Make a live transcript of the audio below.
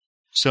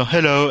So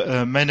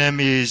hello, my name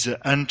is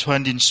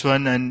Antoine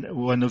Dinh-Xuan, and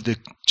one of the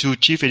two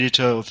chief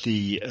editor of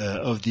the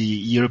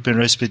European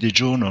Respiratory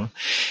Journal.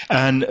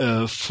 And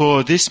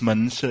for this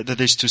month,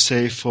 that is to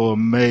say for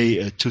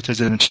May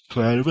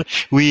 2012,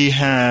 we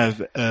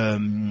have a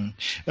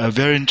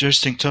very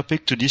interesting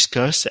topic to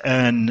discuss,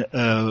 and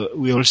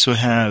we also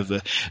have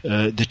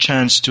the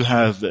chance to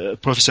have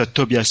Professor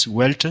Tobias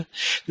Welte.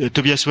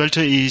 Tobias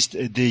Welte is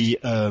the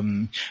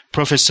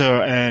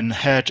professor and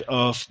head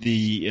of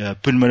the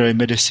pulmonary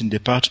medicine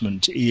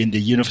department in the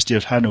University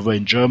of Hanover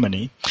in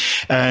Germany.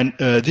 And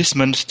this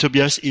month,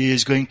 Tobias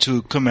is going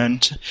to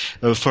comment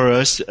for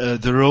us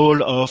the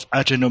role of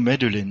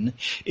adrenomedulin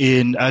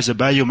as a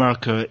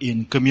biomarker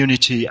in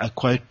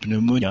community-acquired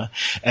pneumonia,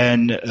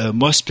 and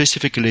more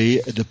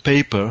specifically, the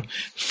paper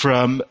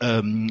from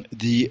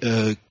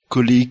the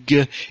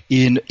colleague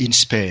in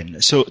Spain.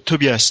 So,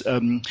 Tobias,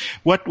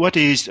 what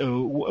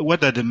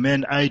are the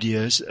main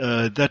ideas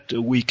that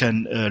we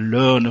can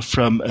learn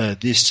from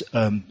this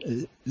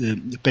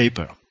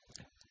paper?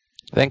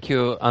 Thank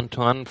you,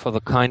 Antoine, for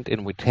the kind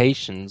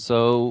invitation.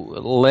 So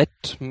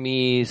let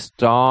me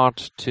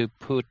start to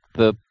put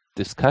the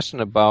discussion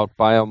about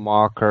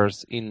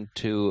biomarkers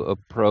into a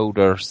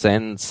broader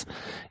sense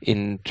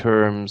in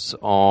terms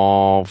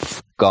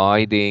of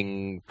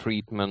guiding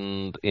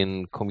treatment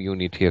in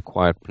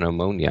community-acquired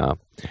pneumonia.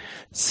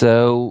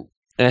 So,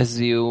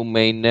 as you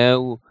may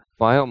know,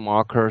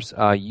 biomarkers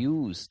are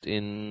used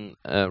in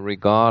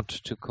regard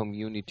to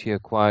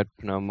community-acquired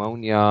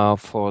pneumonia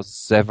for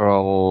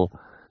several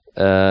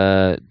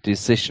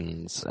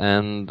decisions,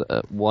 and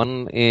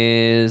one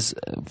is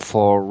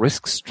for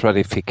risk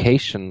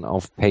stratification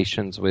of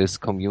patients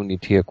with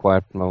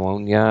community-acquired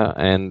pneumonia,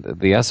 and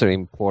the other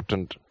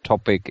important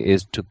topic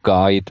is to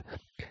guide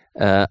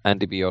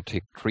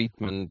antibiotic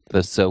treatment,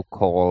 the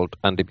so-called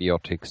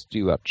antibiotic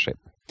stewardship.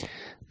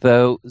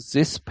 Though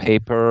this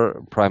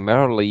paper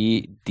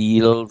primarily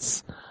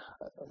deals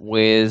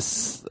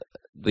with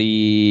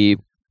the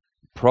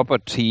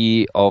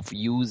property of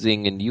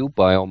using a new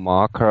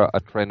biomarker,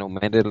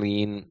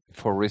 adrenomedulin,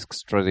 for risk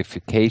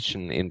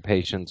stratification in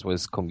patients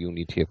with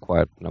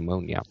community-acquired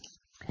pneumonia.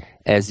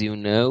 As you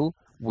know,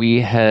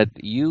 we had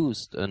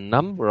used a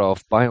number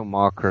of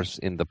biomarkers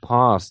in the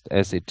past,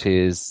 as it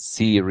is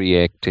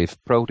C-reactive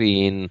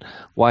protein,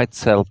 white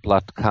cell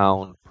blood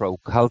count,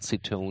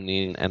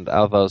 procalcitonin, and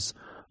others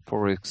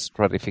for risk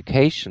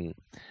stratification.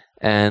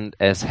 And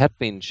as had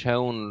been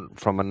shown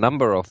from a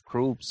number of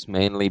groups,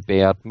 mainly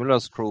Beat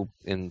Müller's group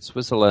in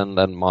Switzerland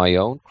and my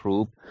own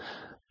group,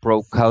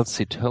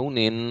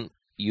 procalcitonin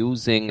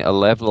using a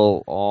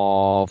level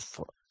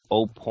of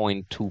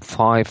 0.25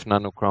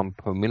 nanogram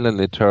per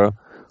milliliter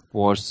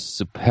was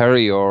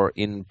superior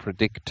in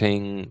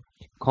predicting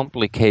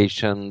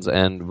complications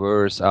and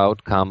worse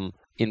outcome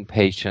in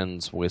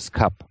patients with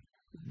CAP.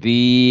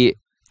 The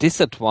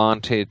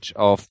disadvantage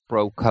of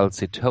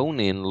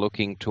procalcitonin,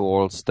 looking to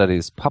all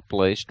studies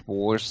published,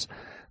 was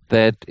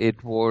that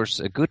it was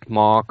a good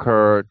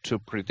marker to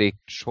predict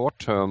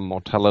short-term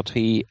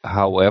mortality.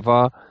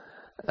 However,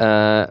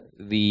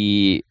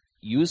 the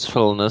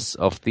usefulness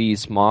of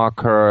these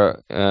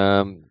marker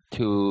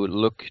to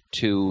look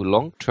to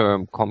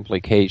long-term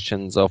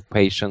complications of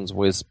patients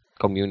with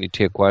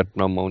community-acquired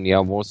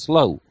pneumonia was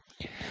low.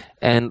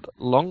 And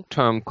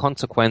long-term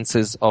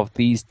consequences of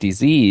these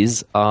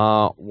disease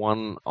are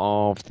one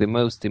of the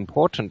most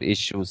important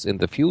issues in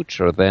the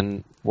future.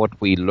 Then what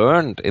we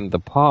learned in the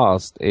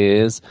past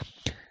is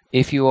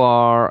if you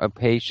are a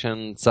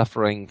patient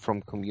suffering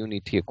from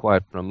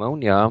community-acquired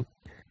pneumonia,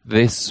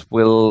 this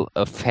will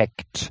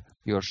affect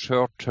your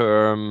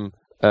short-term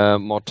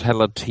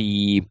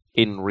mortality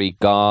in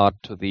regard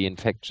to the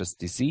infectious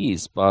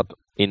disease. But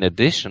in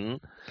addition,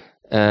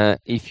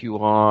 if you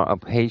are a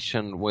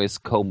patient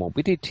with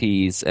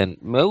comorbidities, and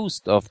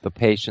most of the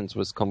patients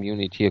with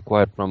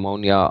community-acquired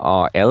pneumonia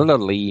are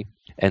elderly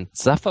and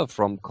suffer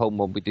from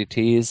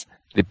comorbidities,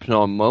 the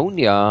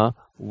pneumonia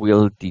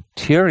will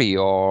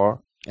deteriorate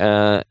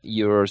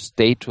your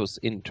status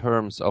in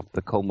terms of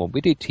the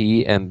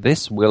comorbidity, and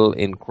this will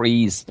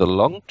increase the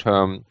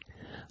long-term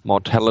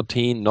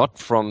mortality, not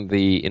from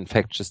the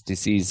infectious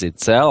disease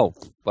itself,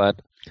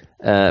 but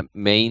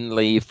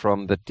mainly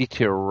from the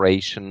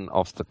deterioration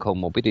of the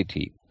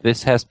comorbidity.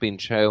 This has been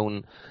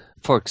shown,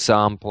 for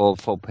example,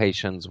 for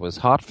patients with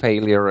heart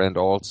failure and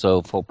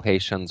also for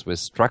patients with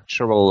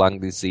structural lung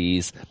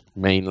disease,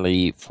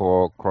 mainly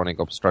for chronic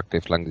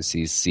obstructive lung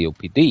disease,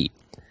 COPD.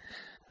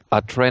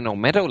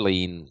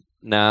 Adrenomedulin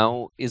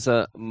now is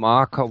a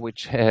marker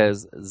which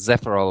has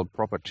several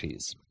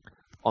properties.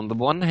 On the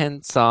one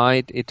hand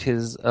side, it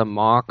is a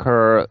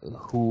marker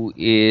who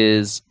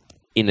is,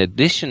 in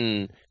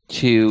addition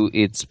to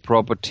its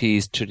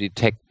properties to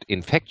detect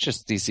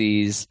infectious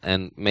disease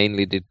and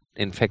mainly the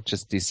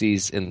infectious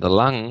disease in the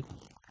lung,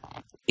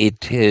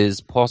 it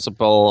is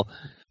possible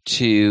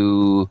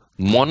to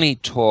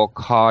monitor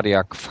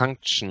cardiac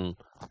function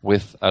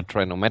with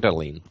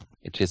adrenomedulin.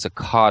 It is a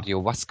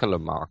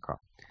cardiovascular marker.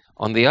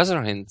 On the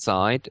other hand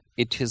side,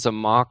 it is a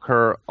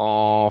marker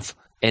of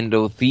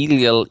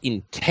endothelial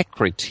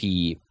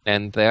integrity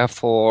and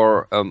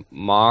therefore a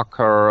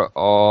marker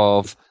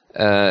of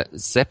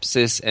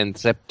sepsis and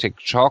septic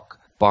shock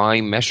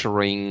by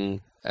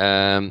measuring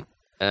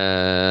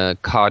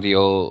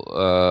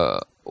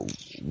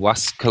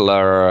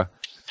cardiovascular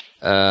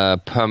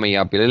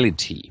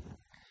permeability.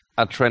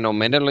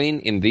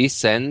 Adrenomedulin, in this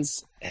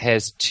sense,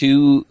 has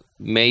two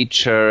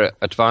major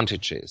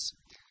advantages.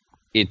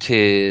 It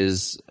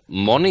is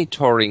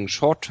monitoring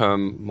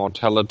short-term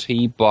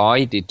mortality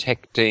by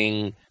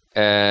detecting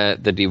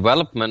the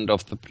development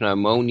of the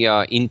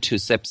pneumonia into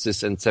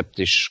sepsis and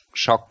septic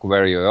shock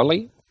very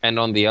early. And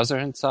on the other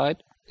hand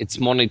side, it's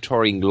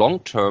monitoring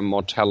long-term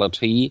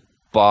mortality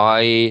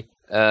by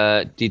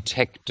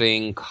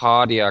detecting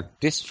cardiac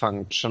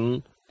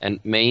dysfunction and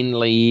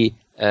mainly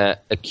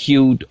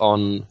acute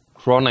on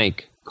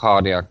chronic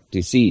cardiac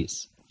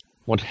disease.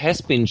 What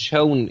has been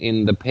shown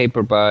in the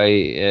paper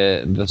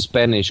by the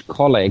Spanish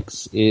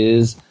colleagues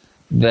is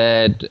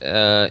that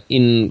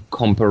in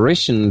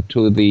comparison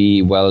to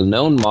the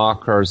well-known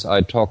markers I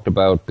talked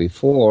about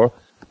before,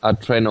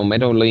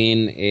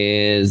 adrenomedulin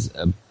is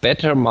a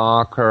better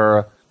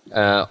marker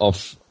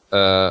of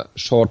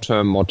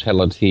short-term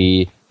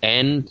mortality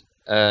and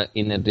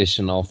in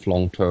addition of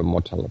long-term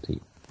mortality.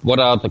 What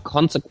are the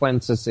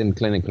consequences in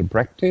clinical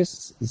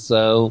practice?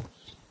 So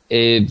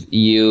if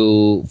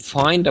you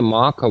find a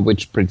marker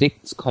which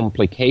predicts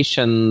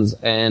complications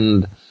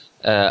and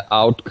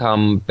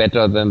outcome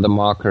better than the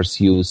markers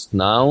used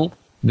now,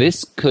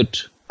 this could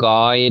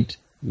guide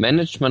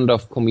management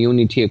of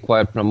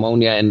community-acquired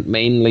pneumonia and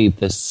mainly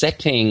the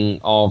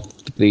setting of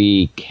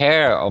the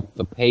care of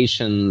the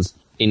patients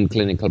in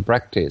clinical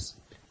practice.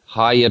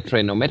 Higher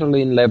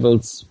adrenomedulin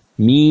levels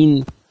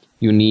mean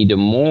you need a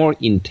more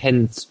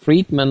intense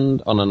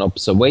treatment on an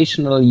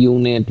observational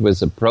unit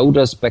with a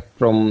broader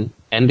spectrum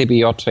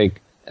antibiotic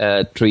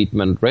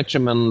treatment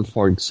regimen,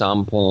 for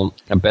example,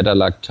 a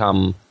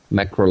beta-lactam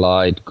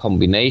macrolide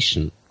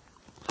combination.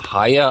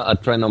 Higher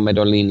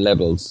adrenomedulin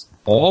levels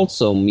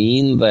also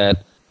mean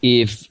that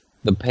if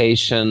the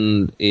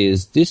patient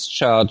is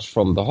discharged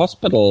from the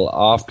hospital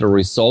after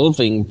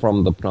resolving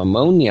from the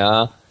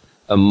pneumonia,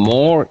 a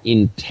more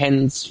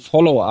intense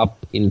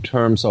follow-up in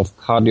terms of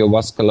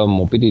cardiovascular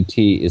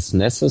morbidity is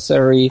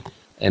necessary,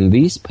 and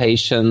these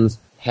patients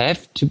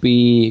have to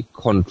be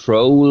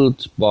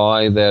controlled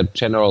by their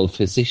general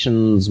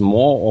physicians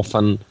more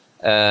often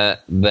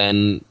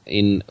than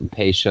in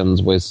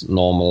patients with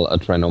normal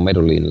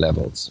adrenomedulin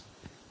levels.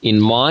 In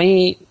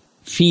my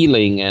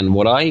feeling and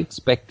what I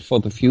expect for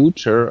the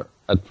future,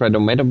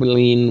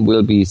 adrenomedulin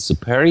will be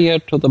superior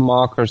to the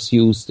markers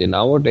used in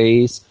our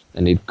days,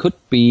 and it could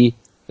be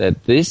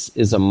that this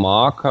is a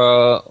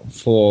marker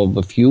for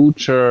the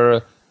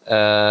future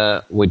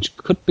which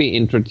could be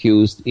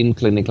introduced in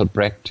clinical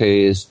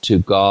practice to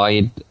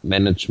guide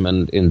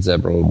management in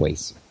several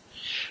ways.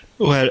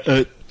 Well,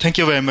 thank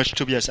you very much,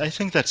 Tobias. I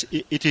think that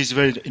it is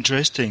very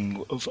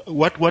interesting.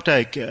 What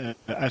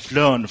I've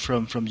learned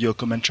from your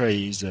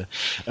commentary is,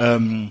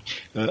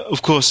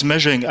 of course,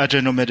 measuring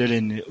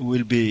adrenomedulin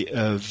will be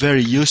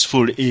very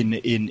useful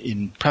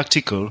in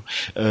practical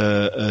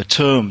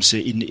terms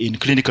in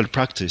clinical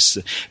practice.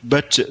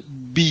 But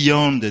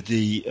beyond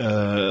the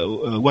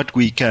what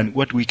we can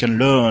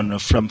learn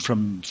from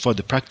for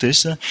the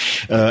practice,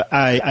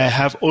 I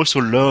have also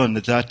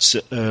learned that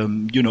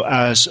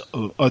as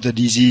other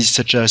diseases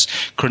such as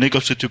chronic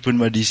obstructive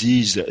pulmonary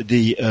disease,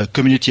 the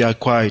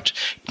community-acquired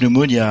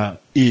pneumonia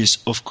is,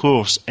 of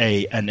course,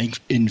 an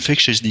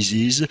infectious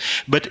disease,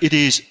 but it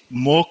is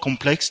more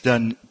complex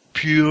than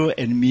pure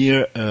and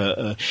mere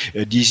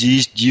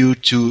disease due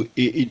to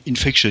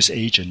infectious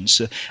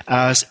agents,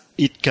 as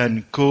it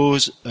can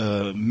cause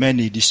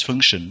many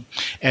dysfunction,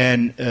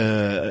 and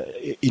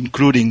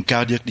including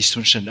cardiac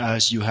dysfunction,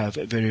 as you have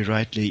very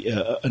rightly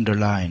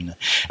underlined.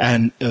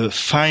 And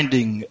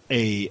finding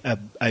a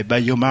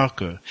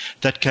biomarker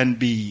that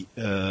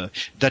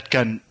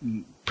can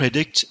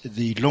predict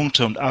the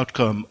long-term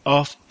outcome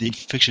of the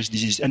infectious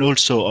disease and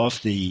also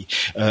of the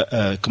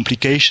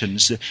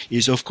complications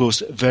is, of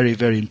course, very,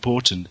 very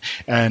important.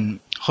 And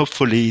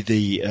hopefully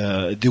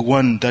the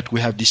one that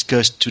we have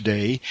discussed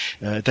today,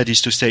 that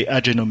is to say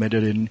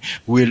adrenomedulin,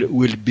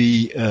 will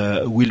be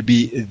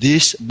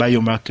this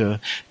biomarker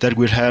that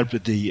will help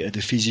the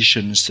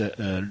physicians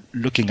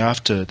looking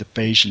after the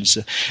patients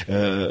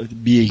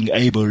being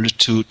able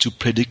to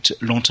predict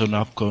long-term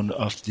outcome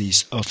of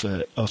this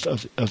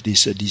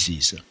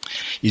disease.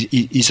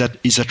 Is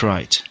that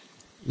right?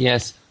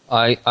 Yes,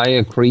 I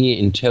agree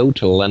in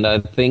total, and I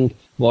think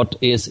what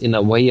is in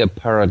a way a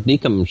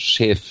paradigm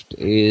shift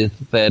is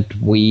that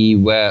we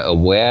were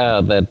aware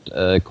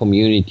that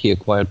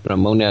community-acquired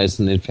pneumonia is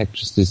an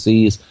infectious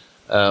disease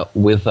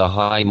with a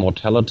high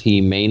mortality,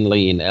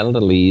 mainly in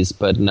elderlies,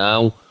 but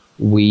now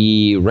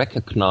we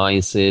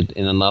recognize it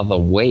in another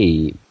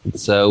way.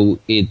 So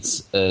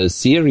it's a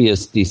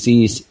serious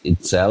disease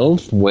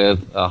itself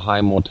with a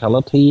high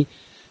mortality,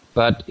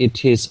 but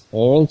it is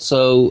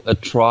also a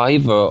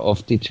driver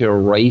of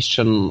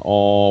deterioration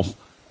of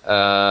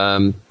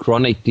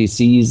chronic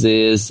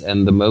diseases,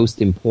 and the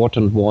most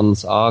important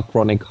ones are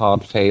chronic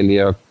heart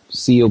failure,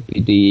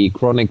 COPD,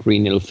 chronic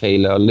renal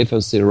failure,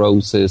 liver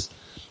cirrhosis,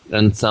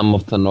 and some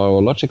of the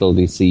neurological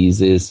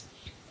diseases.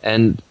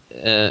 And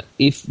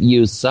if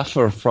you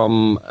suffer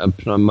from a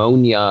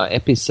pneumonia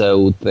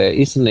episode, there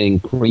is an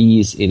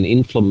increase in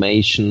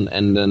inflammation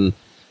and an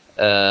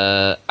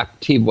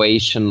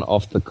activation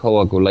of the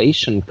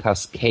coagulation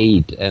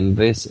cascade, and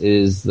this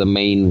is the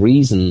main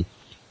reason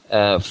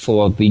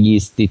for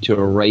these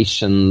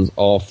deteriorations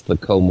of the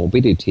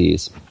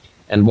comorbidities.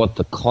 And what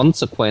the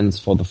consequence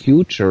for the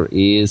future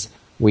is,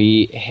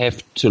 we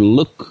have to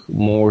look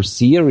more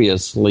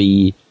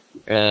seriously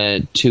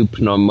to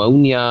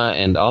pneumonia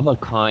and other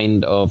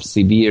kind of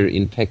severe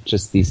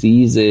infectious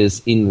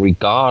diseases in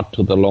regard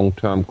to the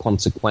long-term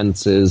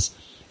consequences,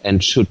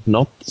 and should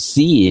not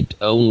see it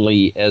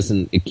only as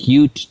an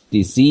acute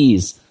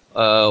disease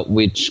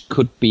which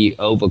could be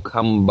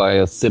overcome by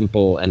a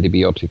simple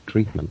antibiotic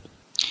treatment.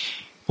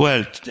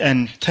 Well,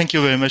 and thank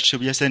you very much,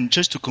 Tobias. And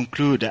just to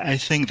conclude, I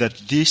think that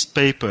this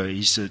paper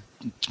is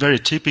very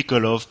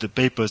typical of the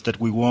papers that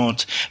we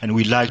want and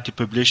we like to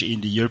publish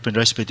in the European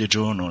Respiratory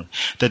Journal.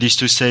 That is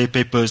to say,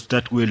 papers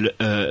that will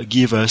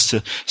give us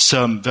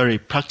some very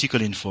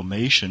practical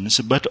information,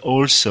 but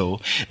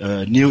also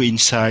new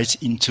insights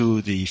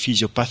into the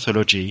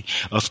physiopathology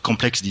of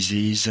complex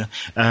disease.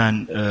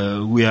 And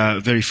we are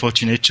very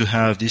fortunate to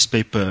have this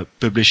paper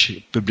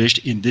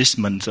published in this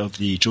month of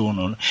the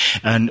journal.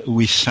 And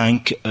we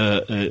thank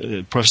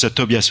Professor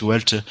Tobias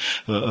Welte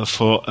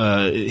for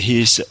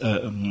his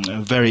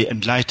very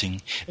enlightening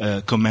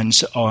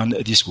comments on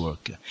this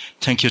work.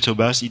 Thank you,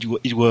 Tobias.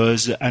 It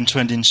was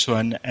Antoine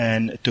Dinh-Xuan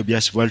and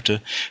Tobias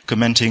Welte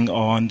commenting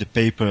on the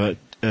paper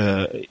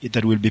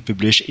that will be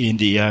published in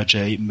the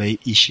ERJ May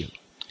issue.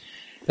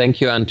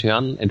 Thank you,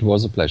 Antoine. It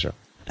was a pleasure.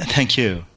 Thank you.